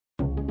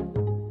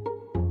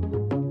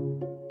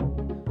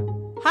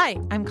Hi,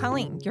 I'm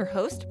Colleen, your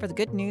host for the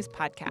Good News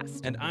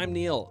Podcast. And I'm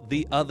Neil,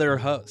 the other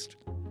host.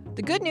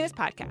 The Good News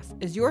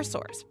Podcast is your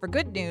source for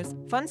good news,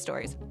 fun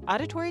stories,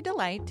 auditory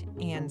delight,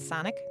 and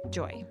sonic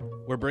joy.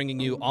 We're bringing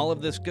you all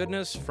of this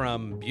goodness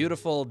from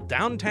beautiful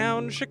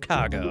downtown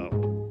Chicago.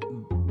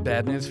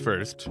 Bad news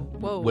first.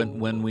 Whoa.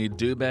 When we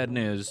do bad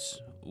news,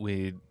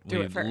 we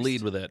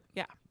lead with it.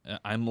 Yeah.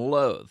 I'm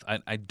loath.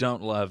 I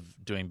don't love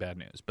doing bad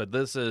news, but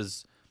this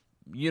is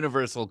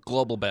universal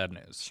global bad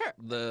news. Sure.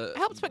 It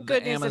helps put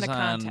good news into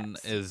Amazon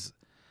context. is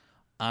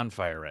on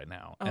fire right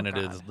now, Oh, and it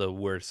God. is the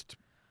worst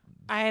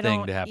I thing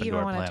don't to happen to even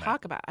our want planet. to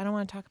talk about. I don't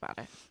want to talk about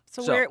it.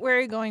 So So- where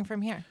are you going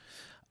from here?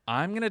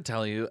 I'm going to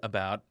tell you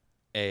about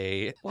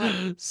a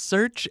What?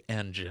 search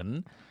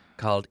engine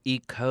called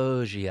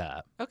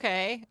Ecosia.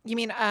 Okay. You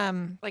mean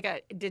like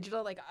a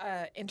digital, like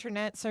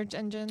internet search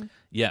engine?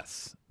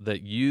 Yes,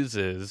 that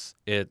uses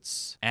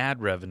its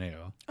ad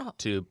revenue Oh.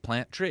 to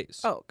plant trees.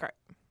 Oh, great.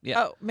 Yeah.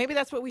 Oh, maybe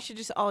that's what we should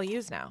just all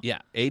use now.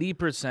 Yeah,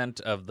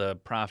 80% of the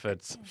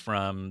profits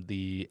from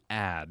the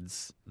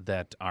ads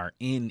that are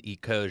in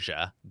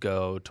Ecosia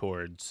go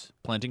towards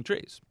planting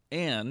trees.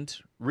 And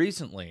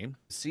recently,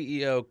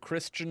 CEO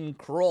Christian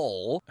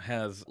Kroll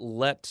has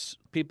let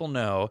people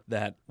know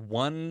that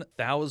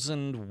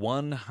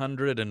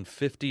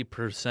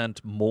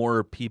 1,150%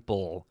 more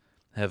people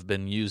have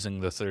been using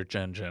the search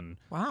engine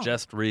Wow.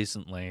 just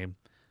recently,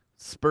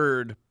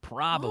 spurred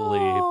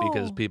probably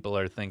because Oh. people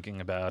are thinking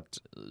about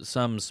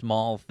some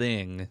small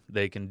thing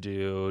they can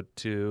do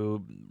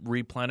to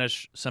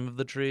replenish some of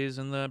the trees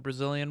in the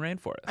Brazilian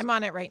rainforest. I'm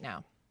on it right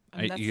now.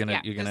 Are you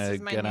gonna this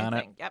is my get new on it?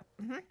 thing. Yep.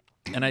 Mm-hmm.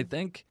 And I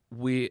think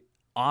we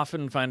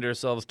often find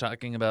ourselves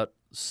talking about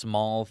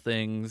small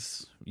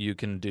things you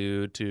can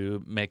do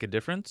to make a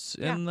difference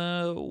in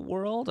the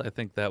world. I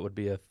think that would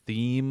be a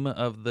theme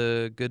of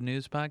the Good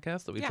News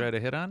podcast that we Yeah. try to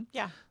hit on.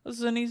 Yeah. This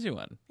is an easy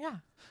one. Yeah.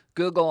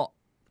 Google.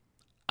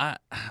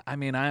 I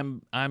mean,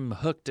 I'm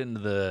hooked into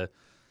the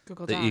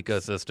Google the Docs.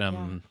 ecosystem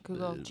Yeah.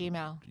 Google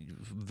Gmail.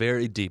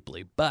 very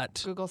deeply,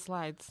 but Google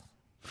Slides.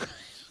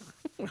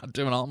 I'm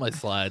doing all my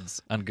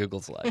slides on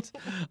Google Slides.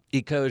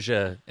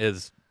 Ecosia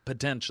is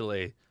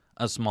potentially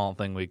a small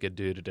thing we could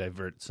do to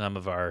divert some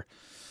of our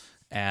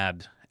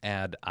ad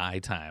eye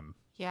time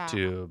Yeah.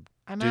 to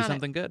I'm do on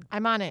something it. good.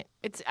 I'm on it.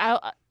 It's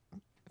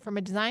from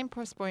a design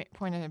point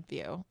of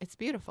view. It's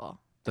beautiful.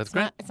 That's It's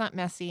great. It's not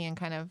messy and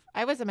kind of.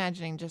 I was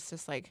imagining just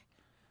this like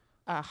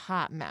a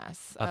hot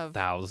mess of.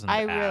 1,000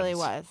 I really ads.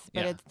 was,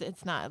 but Yeah.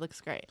 it's not. It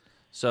looks great.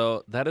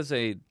 So that is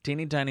a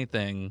teeny tiny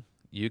thing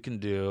you can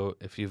do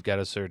if you've got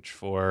to search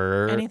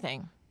for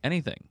Anything.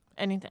 anything.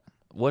 Anything.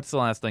 What's the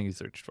last thing you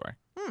searched for?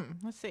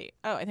 Let's see.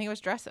 Oh, I think it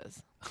was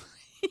dresses.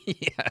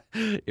 Yeah,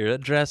 you're a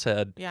dress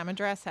head. Yeah, I'm a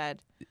dress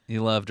head.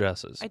 You love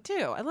dresses. I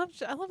do. I love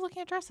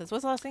looking at dresses.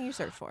 What's the last thing you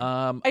searched for?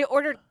 Um, I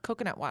ordered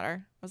coconut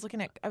water. I was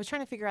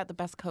trying to figure out the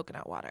best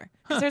coconut water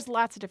because there's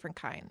lots of different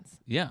kinds.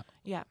 yeah,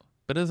 Yeah.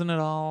 but isn't it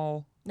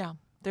all? No,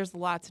 there's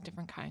lots of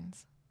different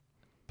kinds.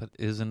 But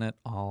isn't it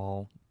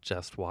all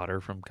just water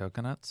from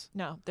coconuts?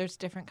 No, there's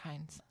different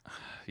kinds.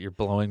 You're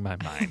blowing my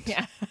mind.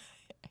 Yeah.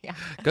 Yeah.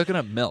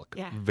 Coconut milk,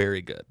 Yeah.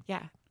 very good.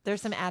 Yeah. There's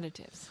some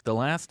additives. The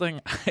last thing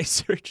I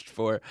searched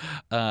for,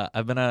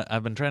 I've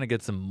been trying to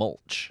get some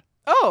mulch,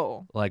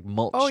 Oh. like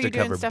mulch Oh, to you're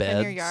doing cover stuff in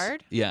beds. your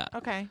yard? Yeah.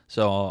 Okay.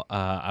 So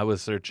I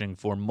was searching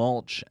for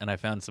mulch, and I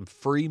found some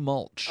free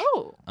mulch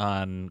Oh.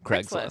 on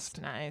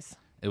Craigslist. Nice.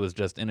 It was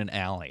just in an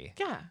alley,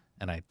 Yeah.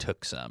 and I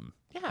took some,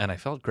 Yeah. and I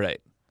felt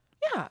great.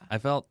 Yeah. I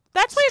felt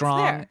That's why it's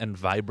strong there. and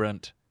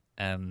vibrant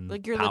and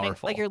Like you're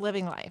powerful.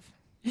 living life.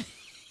 yeah,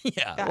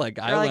 Yeah. like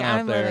You're I went out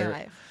I'm living there.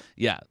 life.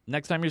 Yeah,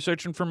 next time you're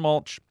searching for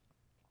mulch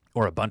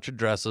or a bunch of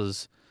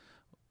dresses,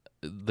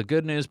 the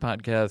Good News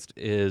Podcast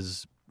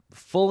is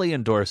fully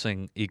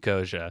endorsing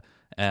Ecosia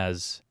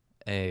as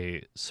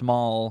a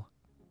small,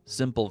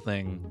 simple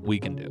thing we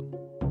can do.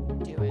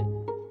 Do it.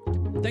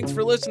 Thanks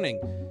for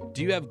listening.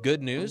 Do you have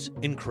good news?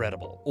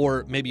 Incredible.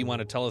 Or maybe you want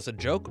to tell us a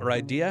joke or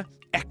idea?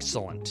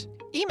 Excellent.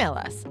 Email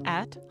us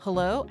at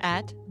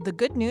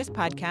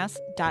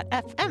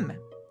hello@thegoodnewspodcast.fm.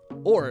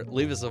 Or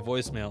leave us a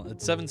voicemail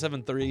at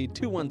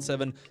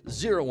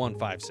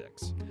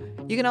 773-217-0156.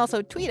 You can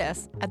also tweet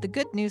us at the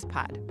Good News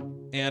Pod.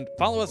 And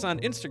follow us on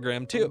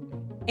Instagram, too.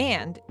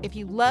 And if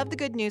you love the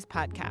Good News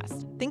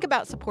Podcast, think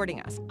about supporting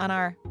us on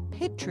our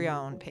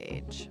Patreon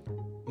page.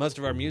 Most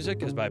of our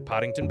music is by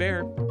Poddington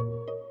Bear.